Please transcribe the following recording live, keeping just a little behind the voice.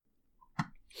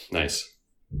Nice.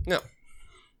 No.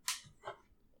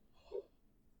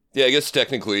 Yeah, I guess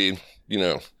technically,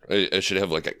 I should have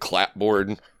like a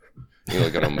clapboard,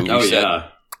 like on a movie Oh, set. yeah.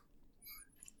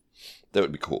 That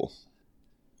would be cool.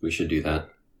 We should do that.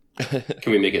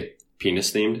 Can we make it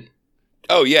penis themed?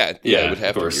 Oh, yeah. Yeah, it would have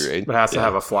of to course. be, right? It has to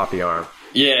have a floppy arm.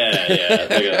 Yeah.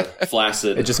 Like a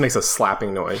flaccid. It just makes a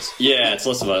slapping noise. Yeah, it's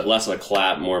less of a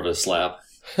clap, more of a slap.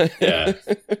 Yeah.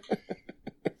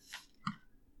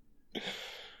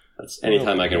 That's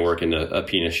anytime I can work into a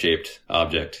penis-shaped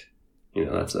object,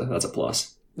 that's a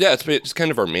plus. Yeah, it's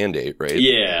kind of our mandate, right?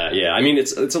 Yeah. I mean,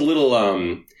 it's a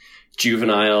little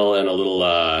juvenile and a little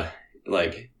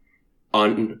like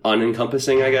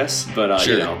unencompassing, I guess. But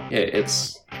sure.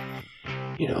 It's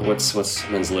what's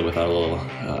MensLib without a little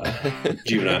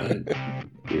juvenile?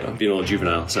 Being a little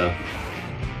juvenile. So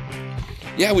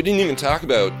yeah, we didn't even talk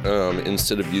about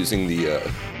instead of using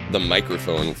the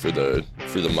microphone for the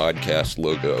Modcast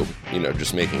logo,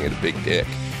 just making it a big dick.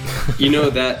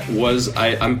 That was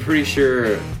I'm pretty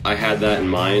sure I had that in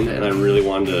mind, and I really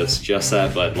wanted to suggest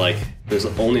that, but like, there's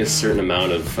only a certain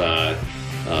amount of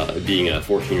being a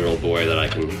 14-year-old boy that I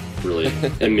can really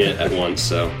emit at once.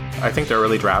 So I think the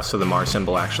early drafts of the Mars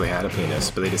symbol actually had a penis,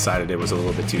 but they decided it was a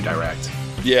little bit too direct.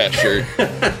 Yeah, sure.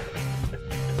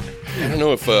 I don't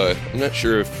know if I'm not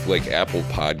sure if like Apple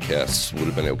Podcasts would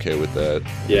have been okay with that.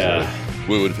 Yeah. So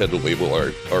we would have had to label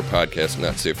our podcast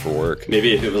not safe for work.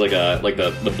 Maybe if it was like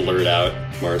the blurred out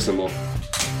Mars symbol,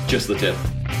 just the tip.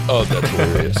 Oh, that's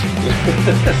hilarious.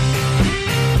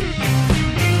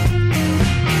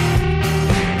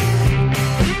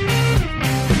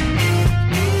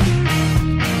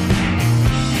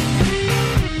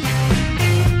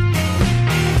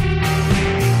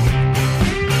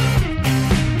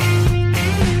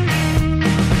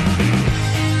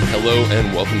 Hello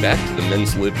and welcome back to the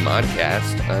MensLib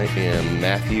Modcast. I am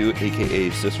Matthew, aka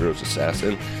Cicero's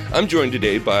Assassin. I'm joined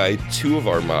today by two of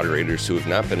our moderators who have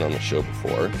not been on the show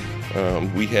before.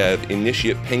 We have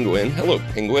Initiate Penguin. Hello,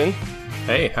 Penguin.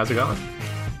 Hey, how's it going?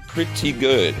 Pretty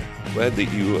good. Glad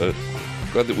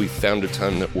that we found a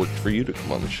time that worked for you to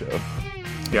come on the show.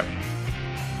 Yep.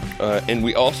 And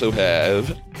we also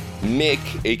have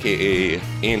Mick, aka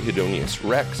Anhedonius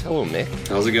Rex. Hello, Mick.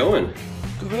 How's it going?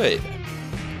 Good.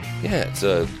 Yeah, it's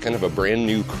a kind of a brand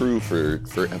new crew for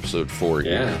episode 4.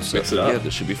 Yeah, so, mix it up. Yeah,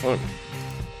 this should be fun.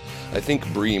 I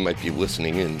think Bree might be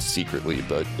listening in secretly,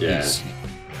 but yeah.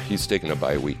 he's taking a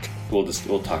bye week.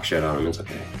 We'll talk shit on him. It's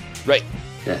okay. Right.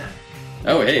 Yeah.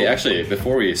 Oh, hey, actually,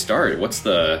 before we start,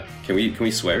 can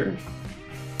we swear?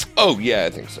 Oh, yeah,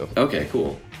 I think so. Okay,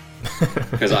 cool.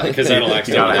 Because that'll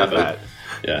accidentally happen. That.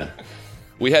 Yeah.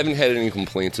 We haven't had any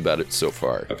complaints about it so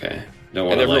far. Okay.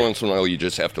 And every once in a while, you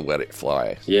just have to let it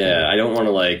fly. Yeah, I don't want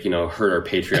to hurt our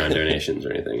Patreon donations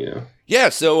or anything, Yeah,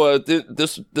 so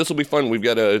this will be fun. We've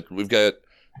got a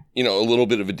little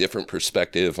bit of a different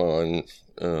perspective on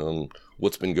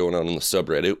what's been going on in the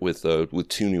subreddit with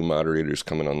two new moderators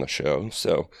coming on the show.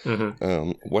 So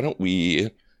why don't we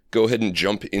go ahead and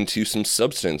jump into some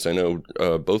substance? I know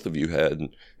both of you had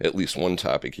at least one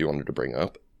topic you wanted to bring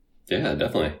up. Yeah,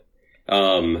 definitely.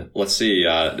 Let's see.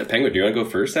 Penguin, do you want to go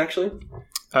first, actually?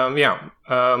 Yeah.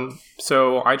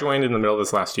 So I joined in the middle of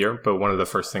this last year, but one of the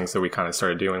first things that we kind of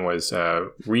started doing was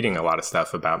reading a lot of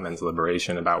stuff about men's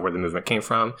liberation, about where the movement came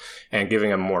from, and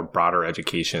giving a more broader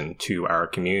education to our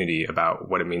community about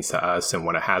what it means to us and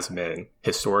what it has been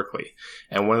historically.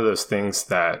 And one of those things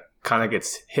that kind of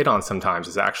gets hit on sometimes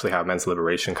is actually how men's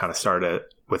liberation kind of started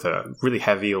with a really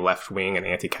heavy left-wing and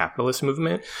anti-capitalist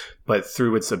movement, but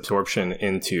through its absorption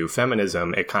into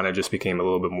feminism, it kind of just became a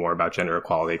little bit more about gender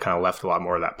equality. It kind of left a lot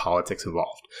more of that politics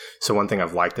involved. So one thing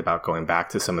I've liked about going back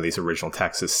to some of these original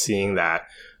texts is seeing that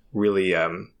really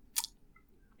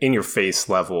in-your-face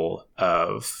level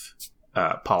of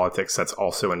politics that's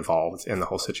also involved in the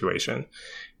whole situation.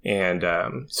 And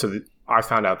I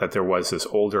found out that there was this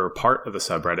older part of the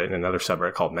subreddit in another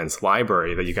subreddit called Men's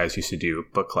Library that you guys used to do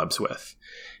book clubs with.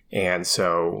 And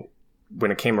so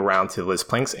when it came around to Liz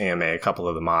Plank's AMA, a couple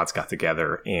of the mods got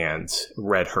together and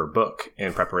read her book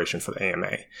in preparation for the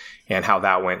AMA. And how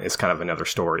that went is kind of another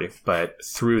story. But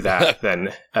through that,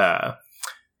 then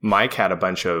Mike had a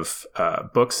bunch of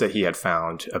books that he had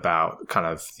found about kind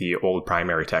of the old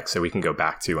primary text that we can go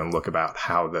back to and look about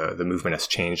how the movement has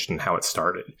changed and how it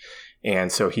started.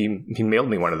 And so he mailed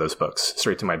me one of those books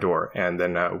straight to my door. And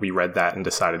then we read that and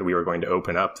decided we were going to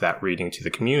open up that reading to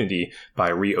the community by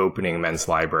reopening Men's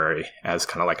Library as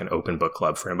kind of like an open book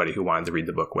club for anybody who wanted to read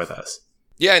the book with us.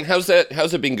 Yeah, and how's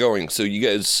it been going? So you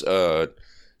guys, I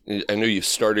know you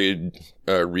started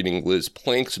reading Liz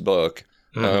Plank's book,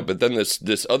 but then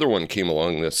this other one came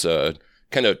along, this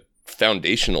kind of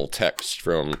foundational text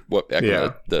from back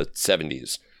in the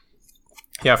 70s.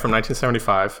 Yeah, from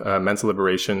 1975, Men's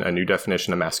Liberation, A New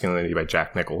Definition of Masculinity by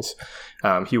Jack Nichols.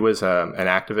 He was an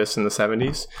activist in the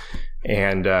 70s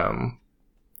and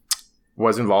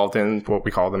was involved in what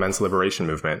we call the Men's Liberation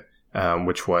Movement,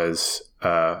 which was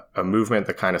a movement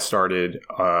that kind of started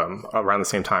around the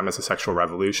same time as the sexual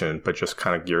revolution, but just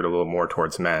kind of geared a little more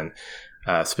towards men,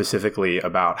 specifically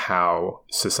about how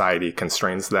society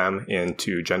constrains them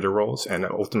into gender roles and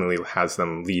ultimately has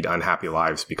them lead unhappy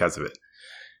lives because of it.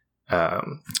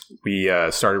 We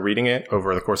started reading it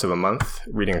over the course of a month,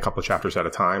 reading a couple of chapters at a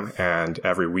time, and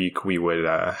every week we would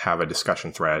have a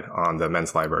discussion thread on the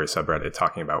Men's Library subreddit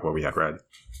talking about what we had read.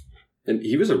 And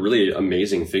he was a really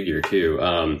amazing figure, too.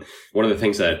 One of the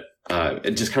things that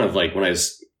it just kind of like when I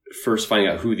was first finding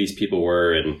out who these people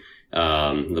were and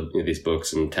these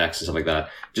books and texts and stuff like that,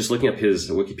 just looking up his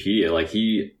Wikipedia, like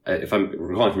he, if I'm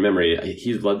recalling from memory,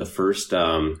 he led the first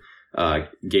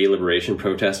gay liberation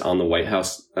protest on the White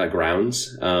House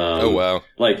grounds. Oh, wow.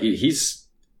 Like, he's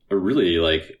a really,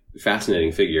 like,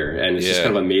 fascinating figure. And it's just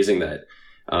kind of amazing that,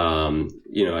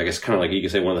 I guess kind of like you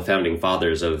could say one of the founding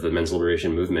fathers of the men's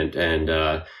liberation movement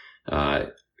and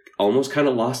almost kind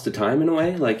of lost to time in a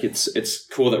way. Like, it's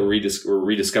cool that we're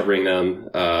rediscovering them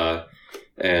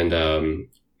and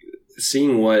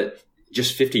seeing what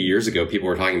just 50 years ago people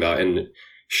were talking about. And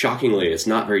shockingly, it's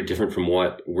not very different from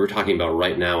what we're talking about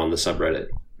right now on the subreddit.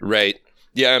 Right.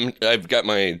 Yeah, I've got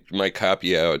my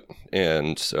copy out,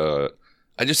 and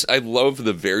I love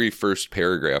the very first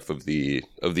paragraph of the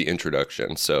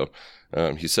introduction. So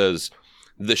he says,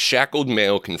 "The shackled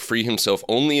male can free himself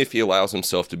only if he allows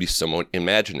himself to be somewhat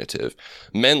imaginative.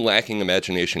 Men lacking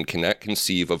imagination cannot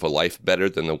conceive of a life better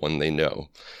than the one they know.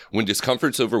 When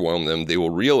discomforts overwhelm them, they will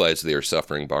realize they are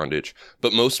suffering bondage,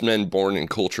 but most men born in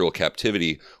cultural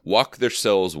captivity walk their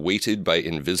cells weighted by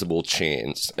invisible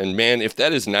chains." And man, if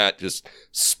that is not just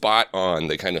spot on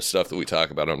the kind of stuff that we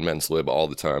talk about on MensLib all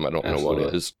the time, I don't know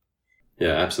what is.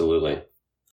 Yeah, absolutely.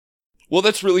 Well,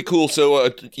 that's really cool. So,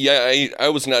 I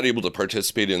was not able to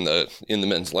participate in the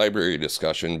men's library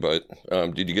discussion, but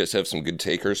did you guys have some good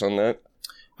takers on that?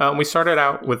 We started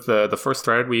out with the first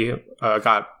thread. We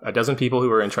got a dozen people who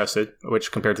were interested,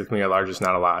 which compared to the community at large is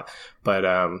not a lot. But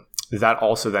that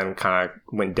also then kind of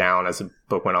went down as the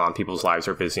book went on. People's lives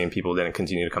are busy and people didn't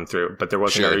continue to come through. But there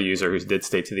was another user who did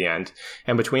stay to the end.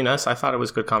 And between us, I thought it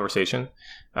was good conversation.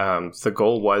 The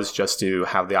goal was just to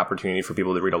have the opportunity for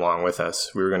people to read along with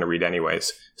us. We were going to read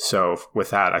anyways. So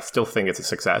with that, I still think it's a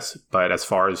success. But as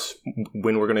far as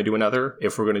when we're going to do another,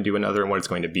 if we're going to do another and what it's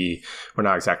going to be, we're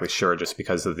not exactly sure just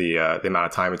because of the amount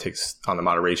of time it takes on the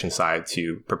moderation side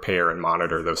to prepare and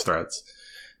monitor those threads.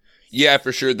 Yeah,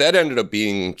 for sure. That ended up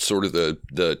being sort of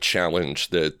the challenge.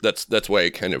 That's why it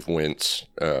kind of went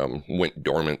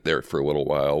dormant there for a little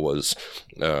while, was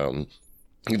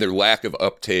either lack of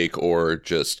uptake or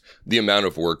just the amount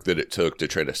of work that it took to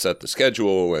try to set the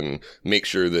schedule and make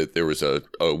sure that there was a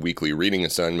weekly reading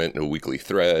assignment and a weekly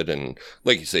thread. And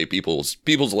like you say,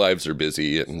 people's lives are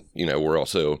busy, and we're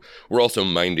also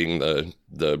minding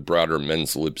the broader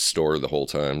MensLib store the whole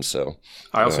time. So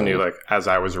I also knew, like, as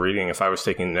I was reading, if I was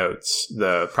taking notes,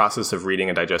 the process of reading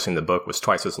and digesting the book was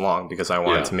twice as long because I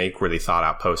wanted to make really thought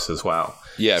out posts as well.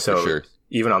 Yeah, so for sure.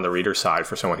 Even on the reader side,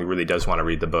 for someone who really does want to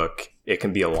read the book, it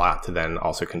can be a lot to then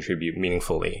also contribute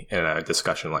meaningfully in a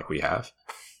discussion like we have.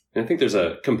 And I think there's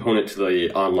a component to the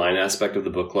online aspect of the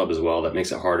book club as well that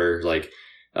makes it harder. Like,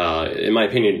 in my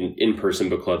opinion, in-person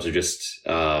book clubs are just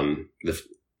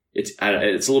it's a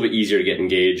little bit easier to get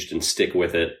engaged and stick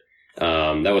with it.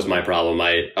 That was my problem.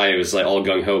 I was like all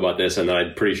gung ho about this, and then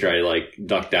I'm pretty sure I like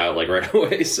ducked out like right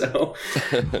away. So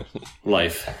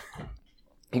life.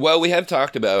 Well, we have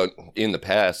talked about in the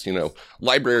past,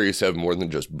 libraries have more than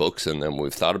just books in them.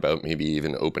 We've thought about maybe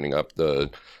even opening up the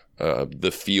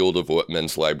field of what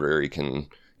men's library can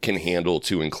handle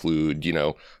to include,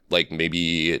 like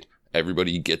maybe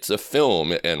everybody gets a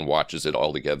film and watches it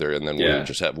all together, and then we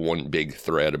just have one big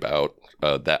thread about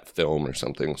that film or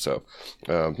something. So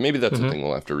maybe that's something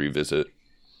we'll have to revisit.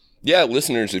 Yeah,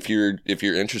 listeners, if you're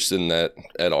interested in that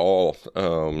at all,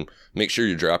 make sure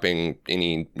you're dropping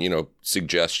any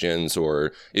suggestions,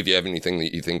 or if you have anything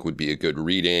that you think would be a good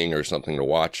reading or something to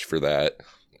watch for that,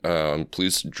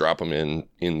 please drop them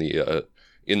in the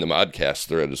Modcast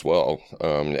thread as well,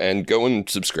 and go and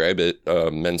subscribe at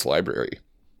Men's Library.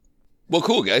 Well,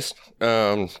 cool, guys.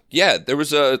 There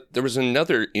was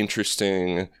another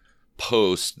interesting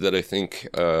post that I think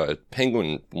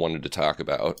Penguin wanted to talk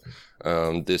about.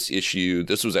 This issue.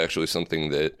 This was actually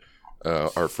something that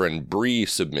our friend Bree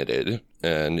submitted,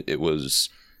 and it was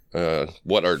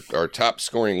what our top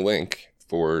scoring link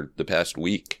for the past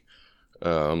week.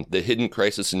 The hidden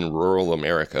crisis in rural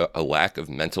America, a lack of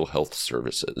mental health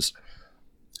services.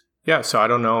 Yeah, so I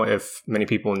don't know if many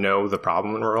people know the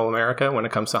problem in rural America when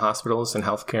it comes to hospitals and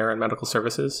healthcare and medical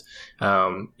services.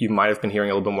 You might have been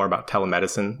hearing a little bit more about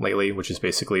telemedicine lately, which is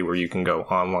basically where you can go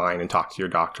online and talk to your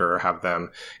doctor or have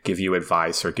them give you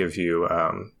advice or give you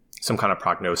some kind of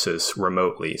prognosis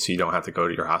remotely, so you don't have to go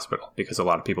to your hospital, because a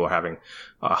lot of people are having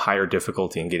a higher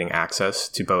difficulty in getting access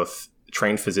to both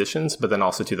trained physicians, but then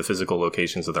also to the physical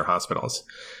locations of their hospitals.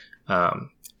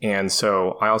 And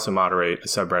so I also moderate a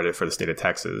subreddit for the state of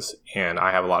Texas, and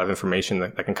I have a lot of information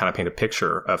that can kind of paint a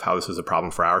picture of how this is a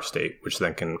problem for our state, which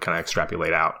then can kind of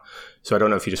extrapolate out. So I don't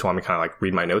know if you just want me to kind of like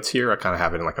read my notes here. I kind of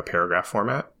have it in like a paragraph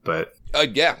format, but...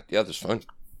 Yeah, that's fine.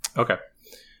 Okay.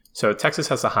 So Texas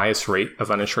has the highest rate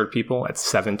of uninsured people at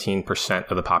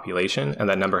 17% of the population, and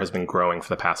that number has been growing for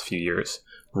the past few years.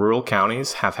 Rural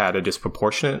counties have had a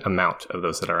disproportionate amount of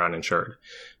those that are uninsured.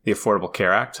 The Affordable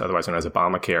Care Act, otherwise known as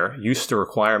Obamacare, used to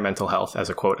require mental health as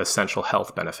a, quote, essential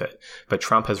health benefit, but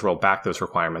Trump has rolled back those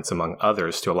requirements, among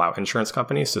others, to allow insurance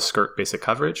companies to skirt basic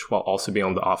coverage while also being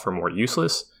able to offer more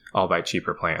useless, albeit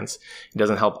cheaper plans. It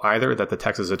doesn't help either that the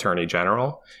Texas Attorney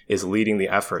General is leading the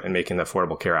effort in making the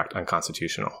Affordable Care Act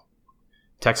unconstitutional.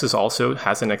 Texas also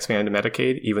hasn't expanded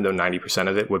Medicaid, even though 90%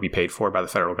 of it would be paid for by the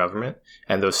federal government,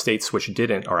 and those states which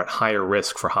didn't are at higher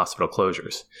risk for hospital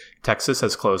closures. Texas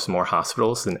has closed more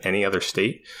hospitals than any other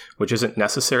state, which isn't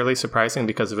necessarily surprising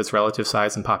because of its relative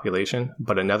size and population,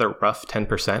 but another rough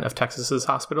 10% of Texas's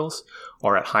hospitals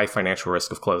are at high financial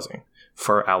risk of closing.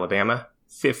 For Alabama,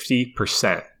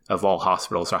 50% of all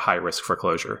hospitals are high risk for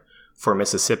closure. For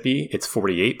Mississippi, it's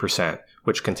 48%,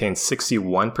 which contains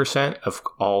 61% of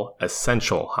all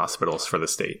essential hospitals for the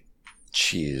state.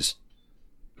 Jeez.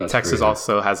 Texas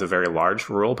also has a very large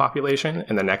rural population.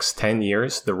 In the next 10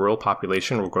 years, the rural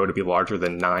population will grow to be larger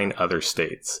than 9 other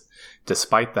states.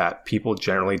 Despite that, people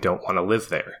generally don't want to live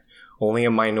there. Only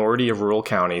a minority of rural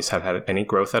counties have had any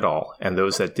growth at all, and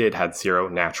those that did had zero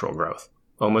natural growth.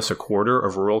 Almost a quarter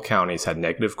of rural counties had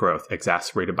negative growth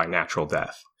exacerbated by natural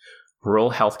death.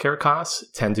 Rural healthcare costs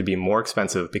tend to be more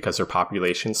expensive because their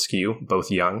populations skew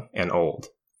both young and old.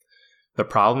 The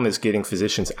problem is getting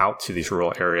physicians out to these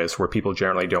rural areas where people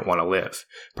generally don't want to live,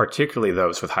 particularly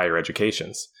those with higher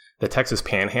educations. The Texas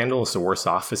Panhandle is the worst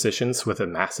off physicians with a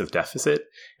massive deficit,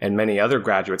 and many other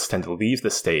graduates tend to leave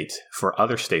the state for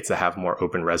other states that have more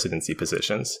open residency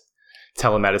positions.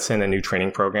 Telemedicine and new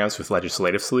training programs with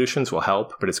legislative solutions will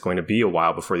help, but it's going to be a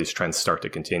while before these trends start to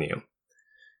continue.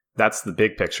 That's the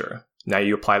big picture. Now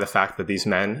you apply the fact that these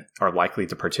men are likely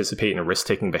to participate in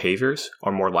risk-taking behaviors,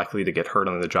 are more likely to get hurt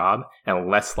on the job, and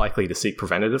less likely to seek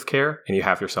preventative care, and you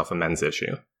have yourself a men's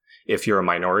issue. If you're a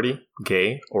minority,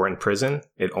 gay, or in prison,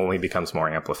 it only becomes more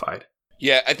amplified.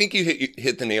 Yeah, I think you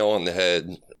hit the nail on the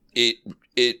head.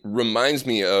 It reminds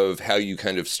me of how you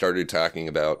kind of started talking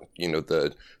about,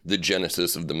 the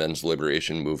genesis of the men's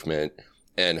liberation movement,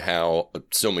 and how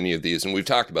so many of these, and we've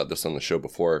talked about this on the show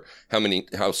before,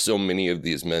 how so many of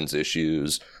these men's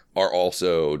issues are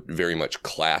also very much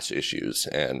class issues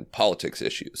and politics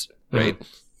issues, right?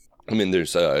 Mm-hmm. I mean,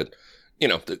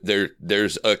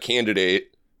 there's a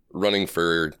candidate running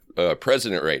for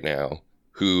president right now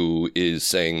who is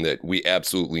saying that we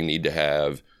absolutely need to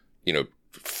have,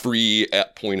 free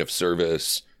at point of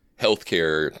service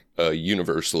healthcare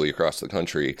universally across the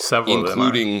country,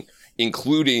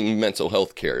 including mental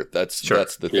health care. That's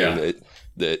the thing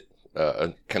that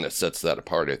kind of sets that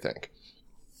apart, I think.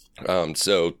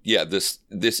 So yeah, this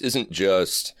isn't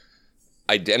just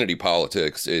identity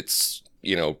politics. It's,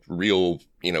 real,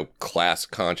 class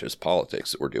conscious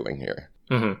politics that we're doing here.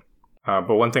 Mm-hmm.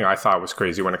 But one thing I thought was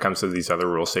crazy when it comes to these other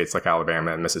rural states like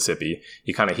Alabama and Mississippi,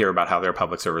 you kind of hear about how their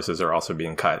public services are also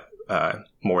being cut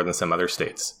more than some other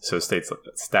states. So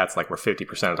stats like where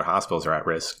 50% of their hospitals are at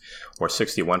risk, or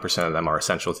 61% of them are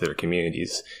essential to their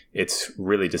communities. It's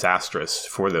really disastrous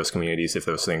for those communities if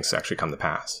those things actually come to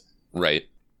pass. Right.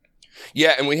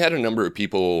 Yeah, and we had a number of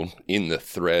people in the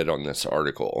thread on this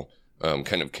article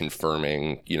kind of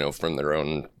confirming, from their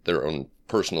own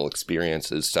personal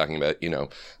experiences, talking about,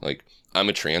 like, I'm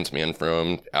a trans man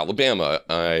from Alabama.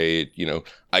 I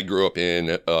grew up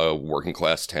in a working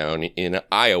class town in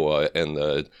Iowa, and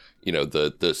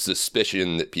the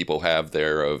suspicion that people have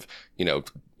there of,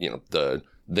 the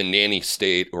nanny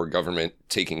state or government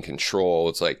taking control.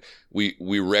 It's like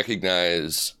we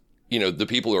recognize, the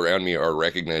people around me are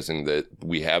recognizing that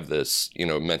we have this,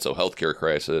 mental health care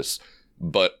crisis,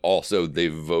 but also they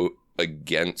vote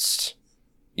against,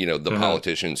 the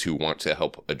politicians who want to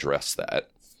help address that.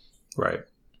 Right.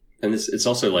 And it's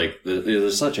also like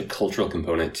there's such a cultural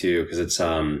component too, because it's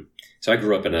So I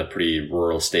grew up in a pretty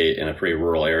rural state, in a pretty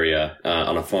rural area,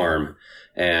 on a farm,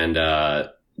 and I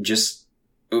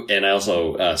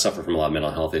also suffer from a lot of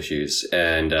mental health issues,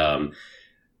 and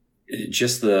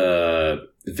just the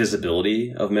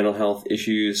visibility of mental health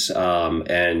issues,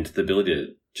 and the ability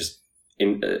to just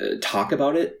talk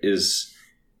about it is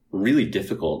really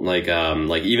difficult. Like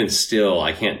even still,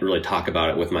 I can't really talk about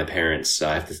it with my parents.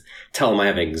 I have to tell them I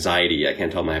have anxiety. I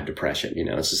can't tell them I have depression.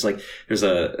 It's just like there's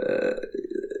a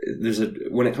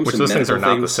when it comes which to those things are not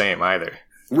things, the same either.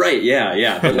 Right?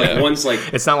 Yeah. But like one's like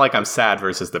it's not like I'm sad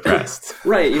versus depressed.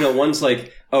 Right. One's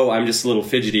like, oh, I'm just a little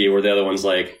fidgety, or the other one's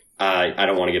like, I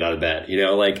don't want to get out of bed. And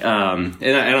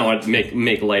I don't want to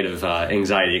make light of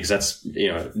anxiety, because that's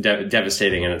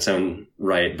devastating in its own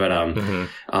right. But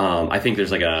I think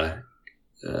there's like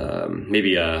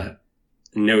maybe a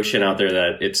notion out there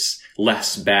that it's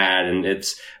less bad, and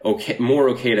it's more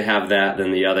okay to have that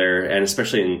than the other, and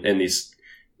especially in these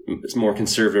more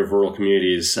conservative rural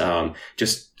communities,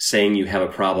 just saying you have a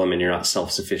problem and you're not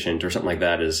self-sufficient or something like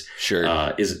that is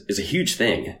a huge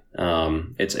thing.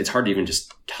 It's hard to even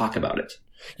just talk about it.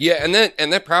 Yeah, and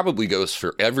that probably goes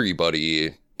for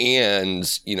everybody. And,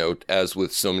 as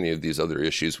with so many of these other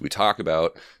issues we talk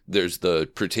about, there's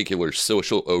the particular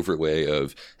social overlay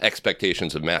of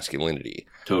expectations of masculinity.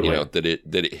 Totally. That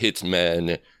it hits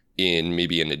men in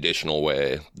maybe an additional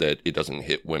way that it doesn't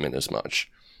hit women as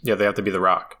much. Yeah, they have to be the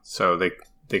Rock, so they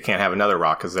can't have another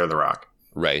Rock because they're the Rock.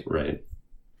 Right.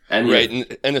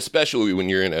 And and especially when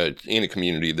you're in a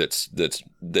community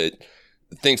that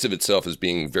thinks of itself as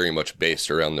being very much based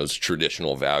around those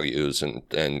traditional values and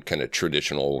kind of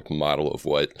traditional model of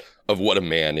what a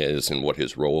man is and what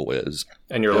his role is.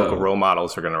 And your local role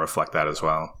models are going to reflect that as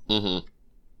well. Mm-hmm.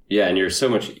 Yeah, and you're so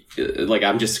much like,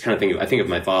 I'm just kind of I think of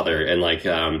my father, and like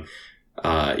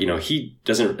he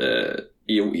doesn't.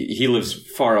 He lives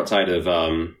far outside of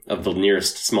the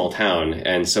nearest small town,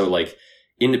 and so like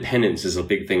independence is a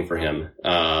big thing for him.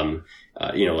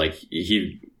 Like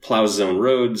he plows his own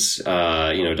roads,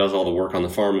 does all the work on the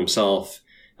farm himself,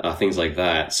 things like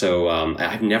that. So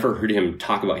I've never heard him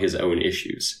talk about his own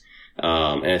issues,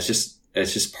 and it's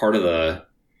just part of the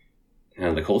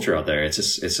culture out there. It's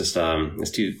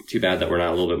too bad that we're not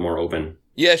a little bit more open.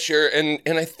 Yeah, sure. And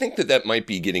I think that might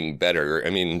be getting better. I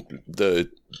mean, the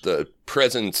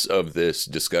presence of this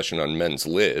discussion on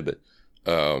MensLib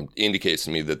indicates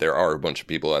to me that there are a bunch of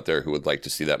people out there who would like to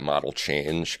see that model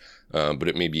change. But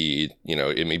it may be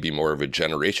more of a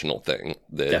generational thing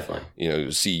that,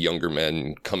 definitely, see younger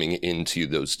men coming into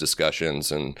those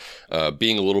discussions and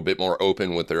being a little bit more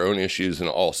open with their own issues, and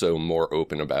also more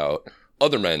open about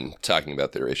other men talking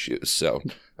about their issues. So,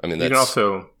 I mean, you can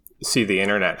also see the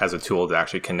internet as a tool to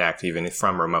actually connect even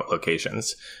from remote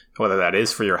locations, whether that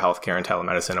is for your healthcare and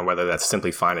telemedicine, or whether that's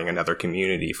simply finding another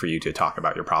community for you to talk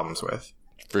about your problems with.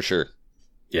 For sure.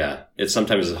 Yeah. It's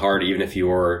sometimes hard, even if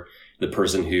you're the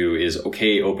person who is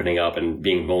okay opening up and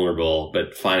being vulnerable,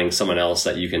 but finding someone else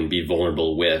that you can be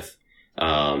vulnerable with,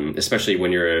 especially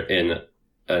when you're in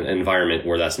an environment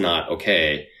where that's not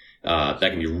okay, that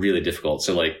can be really difficult.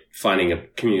 So like finding a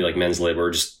community like MensLib,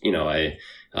 or just,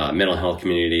 a mental health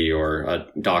community, or a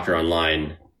doctor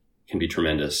online, can be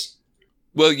tremendous.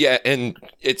 Well, yeah, and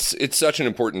it's such an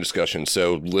important discussion.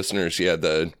 So listeners,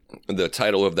 the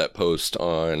title of that post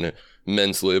on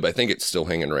MensLib, I think it's still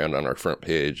hanging around on our front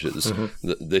page, is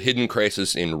the hidden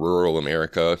crisis in rural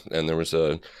America, and there was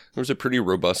a pretty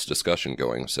robust discussion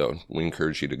going. So we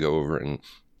encourage you to go over and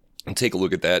take a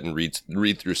look at that and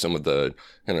read through some of the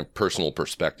kind of personal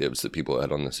perspectives that people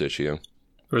had on this issue.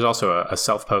 There was also a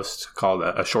self-post called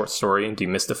A Short Story,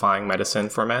 Demystifying Medicine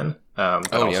for Men.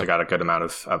 That also got a good amount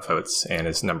of votes, and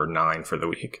is number 9 for the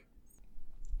week.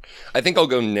 I think I'll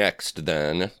go next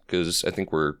then, because I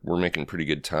think we're making pretty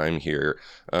good time here.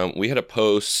 We had a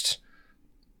post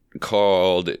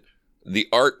called "The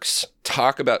ARC's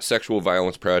Talk About Sexual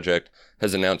Violence Project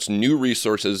has announced new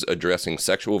resources addressing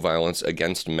sexual violence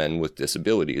against men with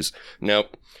disabilities." Now,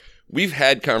 we've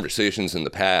had conversations in the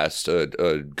past,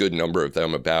 a good number of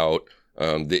them, about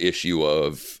the issue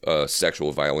of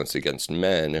sexual violence against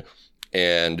men.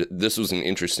 And this was an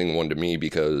interesting one to me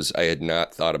because I had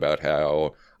not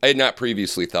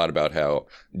previously thought about how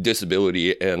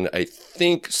disability, and I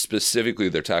think specifically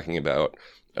they're talking about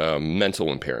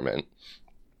mental impairment,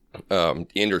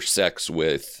 intersects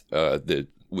with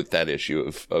that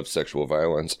issue of sexual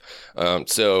violence.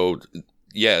 So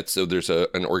there's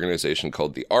an organization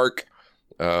called the ARC,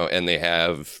 and they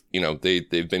have,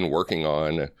 they've been working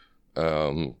on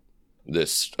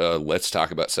this Let's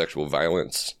Talk About Sexual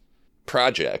Violence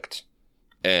project,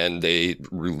 and they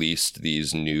released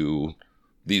these new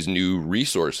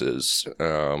resources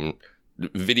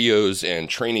videos and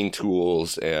training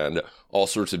tools and all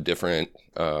sorts of different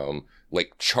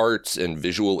like charts and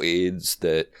visual aids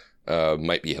that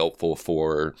might be helpful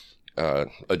for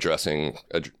addressing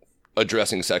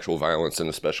sexual violence, and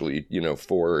especially, you know,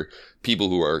 for people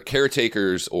who are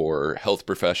caretakers or health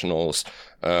professionals.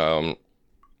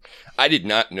 I did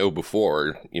not know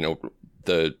before, you know,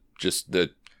 the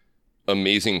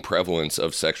amazing prevalence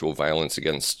of sexual violence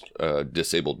against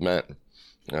disabled men,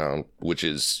 which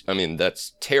is, I mean,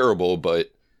 that's terrible,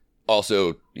 but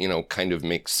also, you know, kind of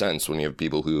makes sense when you have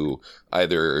people who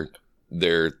either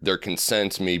their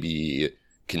consent may be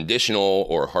conditional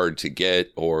or hard to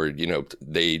get, or, you know,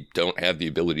 they don't have the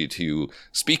ability to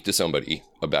speak to somebody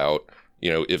about,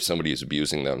 you know, if somebody is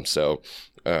abusing them. So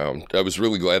I was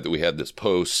really glad that we had this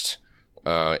post.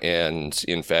 And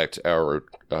in fact, our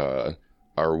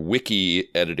wiki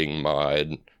editing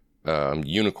mod,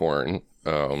 Unicorn,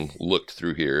 looked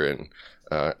through here and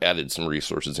added some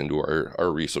resources into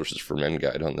our resources for men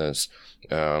guide on this.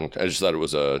 I just thought it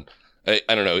was I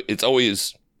don't know. It's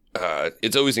always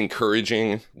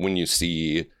encouraging when you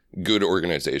see good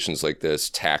organizations like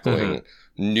this tackling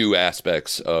new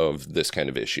aspects of this kind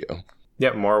of issue.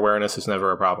 Yeah, more awareness is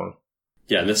never a problem.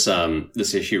 Yeah, this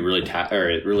issue really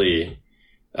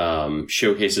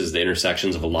showcases the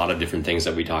intersections of a lot of different things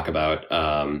that we talk about.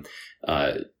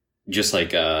 Just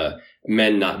like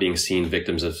men not being seen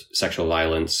victims of sexual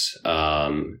violence,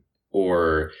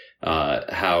 or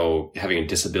how having a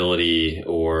disability,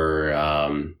 or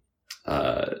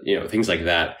you know, things like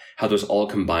that, how those all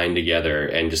combine together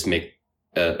and just make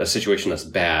a situation that's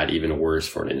bad even worse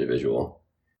for an individual.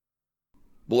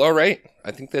 Well, all right.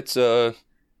 I think that's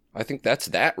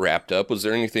that wrapped up. Was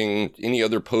there any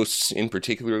other posts in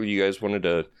particular you guys wanted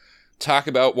to talk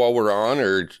about while we're on,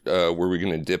 or were we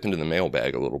going to dip into the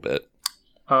mailbag a little bit?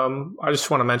 I just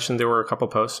want to mention there were a couple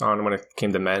posts on when it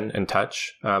came to men and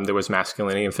touch. There was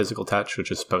Masculinity and Physical Touch, which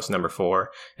is post number 4,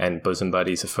 and Bosom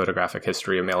Buddies, A Photographic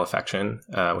History of Male Affection,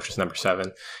 which is number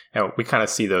 7. And we kind of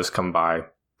see those come by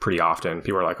pretty often.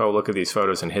 People are like, oh, look at these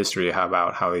photos in history. How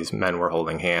about how these men were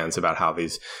holding hands, about how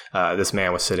this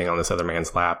man was sitting on this other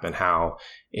man's lap, and how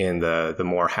in the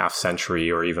more half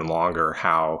century or even longer,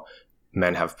 how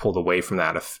men have pulled away from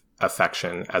that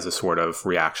affection as a sort of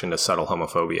reaction to subtle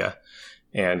homophobia.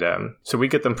 And so we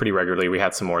get them pretty regularly. We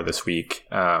had some more this week.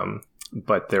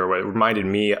 But it reminded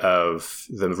me of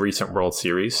the recent World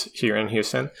Series here in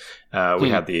Houston. We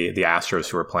had the Astros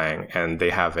who were playing, and they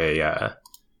have a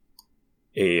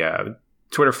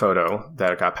Twitter photo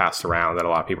that got passed around that a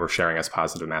lot of people are sharing as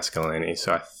positive masculinity.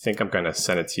 So I think I'm going to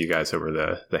send it to you guys over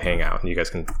the Hangout, and you guys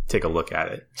can take a look at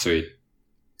it. Sweet.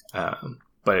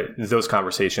 But those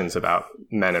conversations about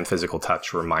men and physical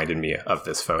touch reminded me of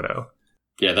this photo.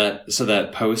 Yeah,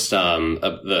 that post of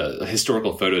the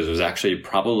historical photos was actually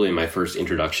probably my first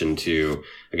introduction to,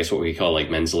 I guess, what we call like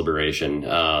men's liberation.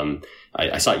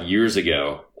 I saw it years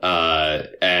ago,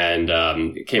 and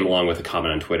it came along with a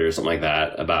comment on Twitter or something like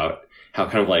that about how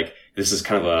kind of like this is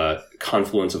kind of a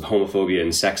confluence of homophobia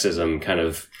and sexism kind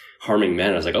of harming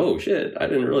men. I was like, oh shit, I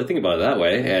didn't really think about it that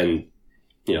way, and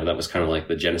you know, that was kind of like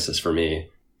the genesis for me.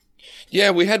 Yeah,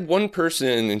 we had one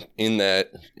person in that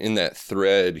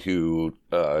thread who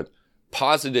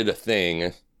posited a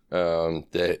thing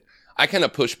that I kind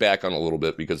of pushed back on a little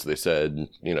bit, because they said,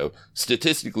 you know,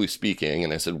 statistically speaking,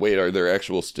 and I said, wait, are there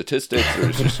actual statistics, or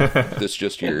is this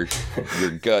just your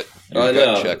gut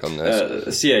check on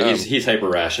this? Yeah, he's hyper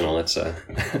rational. It's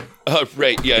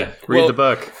right, yeah. Read the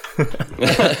book.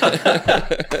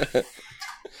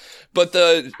 But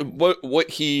what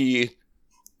he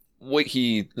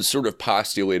sort of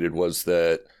postulated was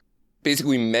that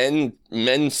basically men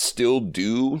still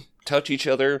do touch each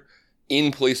other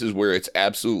in places where it's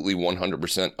absolutely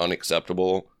 100%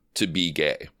 unacceptable to be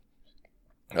gay.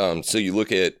 So you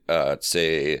look at,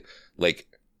 say, like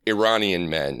Iranian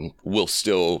men will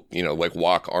still, you know, like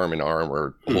walk arm in arm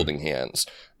or holding hands,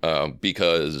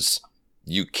 because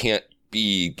you can't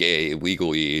be gay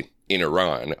legally in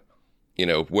Iran, you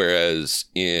know, whereas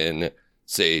in,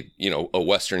 say, you know, a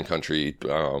Western country,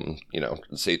 you know,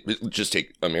 say, just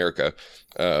take America,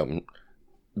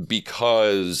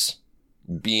 because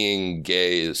being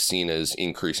gay is seen as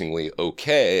increasingly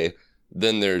okay,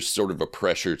 then there's sort of a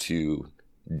pressure to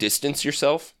distance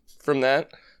yourself from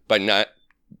that by not,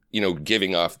 you know,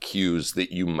 giving off cues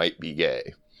that you might be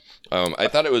gay. I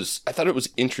thought it was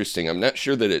interesting. I'm not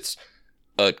sure that it's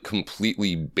a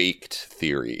completely baked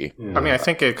theory. I mean, I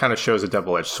think it kind of shows a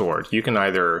double-edged sword. You can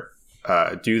either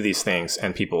do these things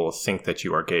and people think that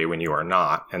you are gay when you are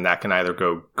not, and that can either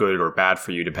go good or bad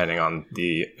for you depending on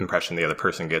the impression the other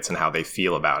person gets and how they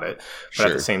feel about it. But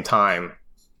at the same time,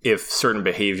 if certain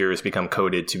behaviors become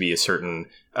coded to be a certain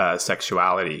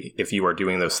sexuality, if you are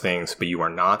doing those things, but you are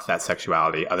not that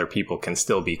sexuality, other people can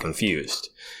still be confused,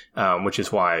 which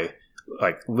is why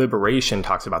like liberation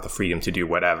talks about the freedom to do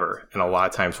whatever. And a lot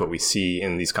of times what we see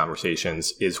in these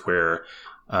conversations is where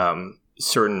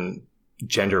certain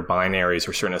gender binaries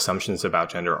or certain assumptions about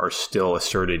gender are still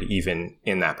asserted even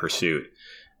in that pursuit.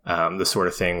 The sort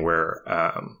of thing where,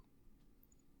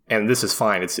 and this is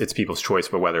fine, it's people's choice,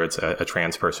 but whether it's a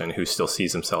trans person who still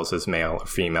sees themselves as male or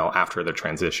female after their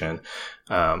transition,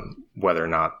 whether or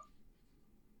not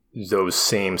those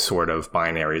same sort of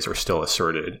binaries are still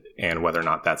asserted, and whether or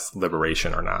not that's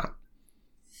liberation or not.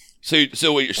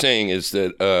 So what you're saying is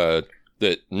that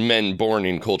that men born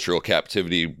in cultural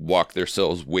captivity walk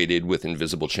themselves weighted with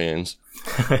invisible chains?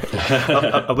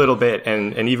 a little bit,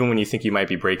 and even when you think you might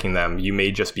be breaking them, you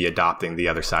may just be adopting the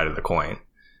other side of the coin.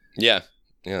 Yeah,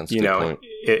 that's a good point.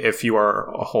 If you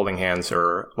are holding hands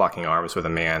or locking arms with a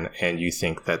man and you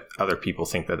think that other people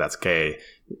think that that's gay,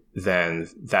 then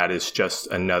that is just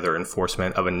another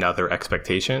enforcement of another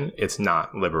expectation. It's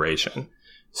not liberation.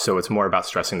 So it's more about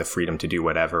stressing the freedom to do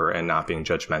whatever and not being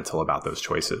judgmental about those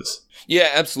choices. Yeah,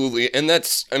 absolutely. And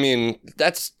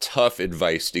that's tough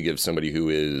advice to give somebody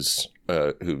who's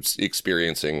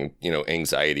experiencing,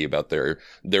 anxiety about their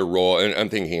role. And I'm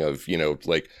thinking of,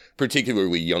 like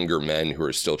particularly younger men who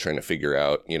are still trying to figure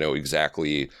out,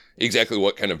 exactly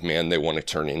what kind of man they want to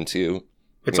turn into.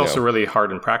 It's also really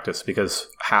hard in practice because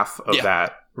half of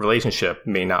that relationship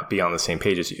may not be on the same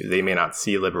page as you. They may not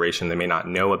see liberation. They may not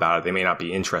know about it. They may not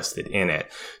be interested in it.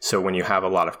 So when you have a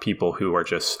lot of people who are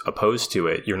just opposed to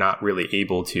it, you're not really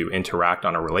able to interact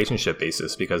on a relationship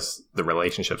basis because the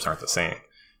relationships aren't the same.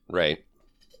 Right.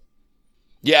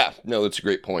 Yeah, no, that's a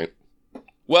great point.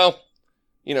 Well,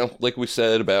 like we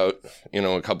said about,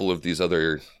 a couple of these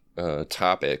other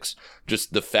topics,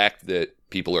 just the fact that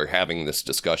people are having this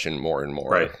discussion more and more,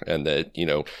 right, and that,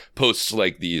 posts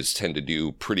like these tend to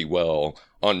do pretty well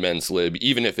on MensLib,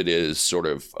 even if it is sort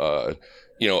of, a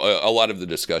lot of the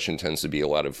discussion tends to be a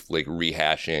lot of like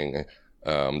rehashing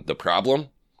the problem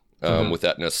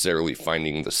without necessarily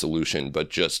finding the solution, but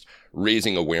just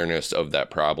raising awareness of that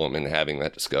problem and having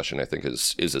that discussion, I think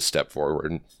is a step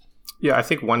forward. Yeah, I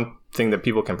think one thing that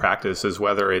people can practice is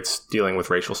whether it's dealing with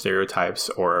racial stereotypes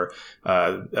or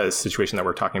a situation that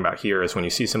we're talking about here is when you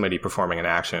see somebody performing an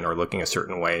action or looking a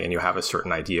certain way and you have a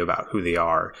certain idea about who they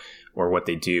are or what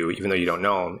they do, even though you don't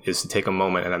know them, is to take a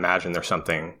moment and imagine there's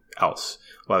something else.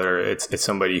 Whether it's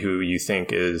somebody who you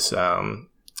think is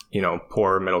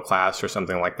poor middle class or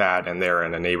something like that, and they're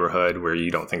in a neighborhood where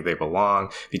you don't think they belong.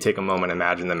 If you take a moment,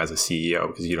 imagine them as a CEO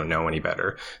because you don't know any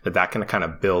better, that can kind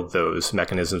of build those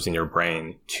mechanisms in your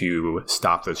brain to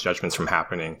stop those judgments from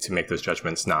happening, to make those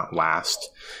judgments not last.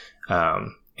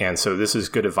 And so this is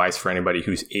good advice for anybody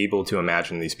who's able to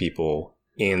imagine these people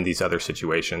in these other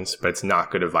situations, but it's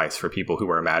not good advice for people who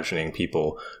are imagining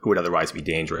people who would otherwise be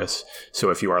dangerous. So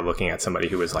if you are looking at somebody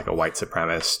who is like a white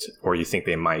supremacist, or you think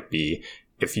they might be,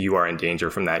 if you are in danger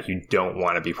from that, you don't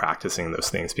want to be practicing those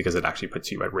things because it actually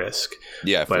puts you at risk.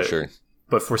 Yeah, for sure.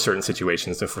 But for certain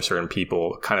situations and for certain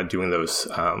people, kind of doing those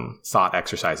thought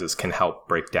exercises can help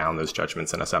break down those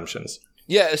judgments and assumptions.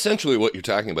 Yeah, essentially what you're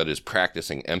talking about is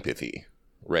practicing empathy,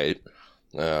 right?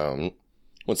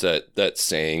 What's that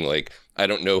saying? Like, I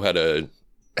don't know how to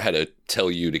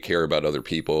tell you to care about other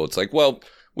people. It's like, well,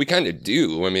 we kind of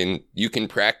do. I mean, you can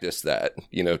practice that,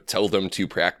 tell them to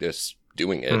practice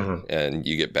doing it, and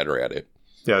you get better at it.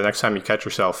 Yeah, the next time you catch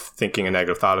yourself thinking a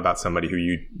negative thought about somebody who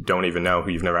you don't even know,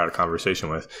 who you've never had a conversation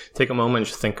with, take a moment and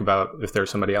just think about if there's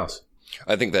somebody else.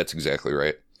 I think that's exactly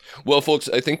right. Well, folks,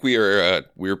 I think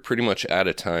we're pretty much out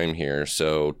of time here.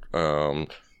 So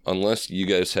unless you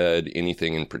guys had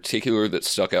anything in particular that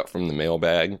stuck out from the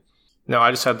mailbag. No,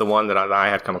 I just had the one that I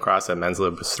had come across at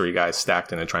MensLib was 3 guys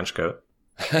stacked in a trench coat.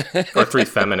 Or 3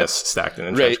 feminists stacked in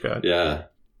a trench coat. Yeah.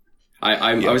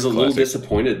 I was a little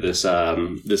disappointed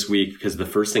this week because the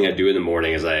first thing I do in the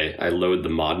morning is I load the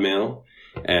mod mail,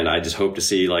 and I just hope to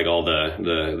see like all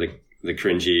the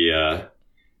cringy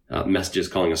messages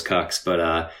calling us cucks, but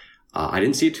I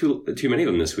didn't see too many of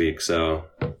them this week. So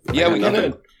yeah,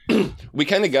 we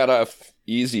kind of got off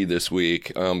easy this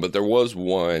week, but there was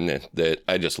one that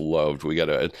I just loved.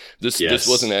 This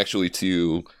wasn't actually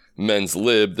to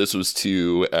MensLib. This was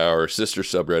to our sister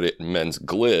subreddit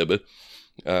MensGlib.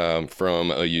 From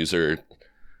a user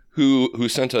who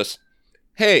sent us,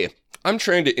 "Hey, I'm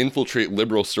trying to infiltrate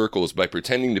liberal circles by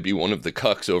pretending to be one of the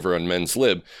cucks over on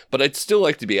MensLib, but I'd still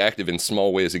like to be active in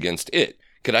small ways against it.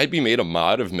 Could I be made a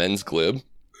mod of MensGlib?"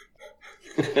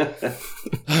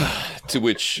 To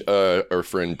which our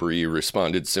friend Bree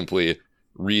responded simply,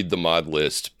 read the mod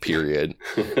list, period.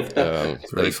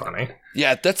 It's really funny.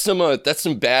 Yeah, that's some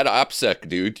bad OPSEC,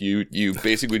 dude. You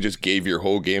basically just gave your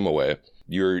whole game away.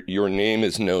 Your name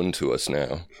is known to us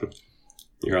now.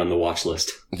 You're on the watch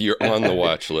list. You're on the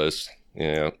watch list.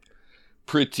 Yeah.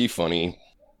 Pretty funny.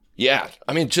 Yeah,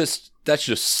 I mean, that's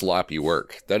just sloppy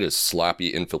work. That is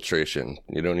sloppy infiltration.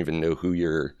 You don't even know who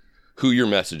you're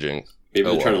messaging. Maybe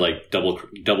they're trying to like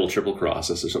double, triple cross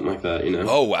us or something like that, you know?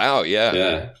 Oh wow, yeah.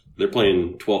 Yeah. They're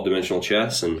playing 12-dimensional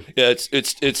chess and yeah,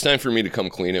 it's time for me to come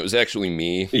clean. It was actually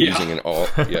me using an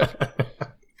alt. Yeah.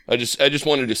 I just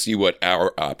wanted to see what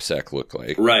our OPSEC looked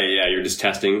like. Right, yeah, you're just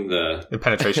testing the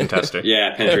penetration testing.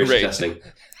 Yeah, penetration testing.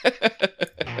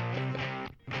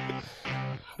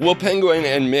 Well, Penguin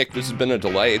and Mick, this has been a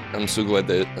delight. I'm so glad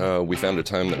that we found a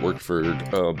time that worked for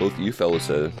both of you fellas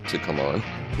to come on.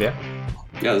 Yeah.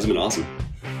 Yeah, this has been awesome.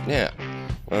 Yeah.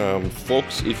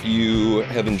 Folks, if you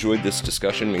have enjoyed this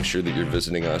discussion, make sure that you're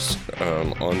visiting us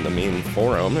on the main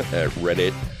forum at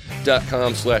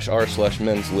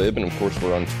reddit.com/r/menslib. And of course,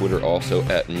 we're on Twitter also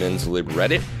at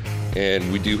menslibreddit.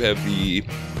 And we do have the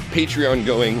Patreon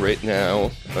going right now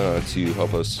to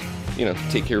help us,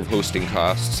 take care of hosting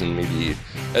costs, and maybe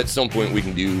at some point we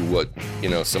can do what,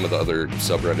 some of the other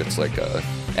subreddits like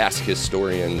Ask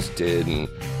Historians did, and,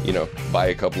 buy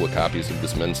a couple of copies of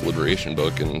this Men's Liberation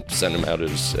book and send them out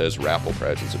as raffle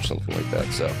prizes or something like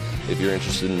that. So if you're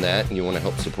interested in that and you want to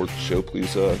help support the show,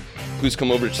 please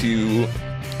come over to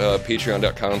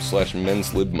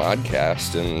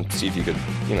patreon.com/menslibmodcast and see if you could,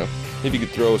 if you could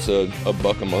throw us a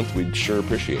 $1 a month, we'd sure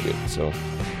appreciate it. So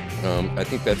I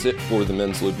think that's it for the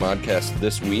MensLib Modcast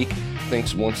this week.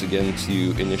 Thanks once again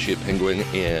to Initiate Penguin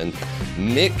and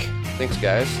Nick. Thanks,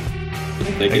 guys.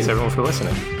 Thanks everyone for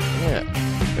listening. Yeah,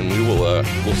 and we'll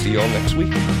see you all next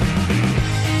week.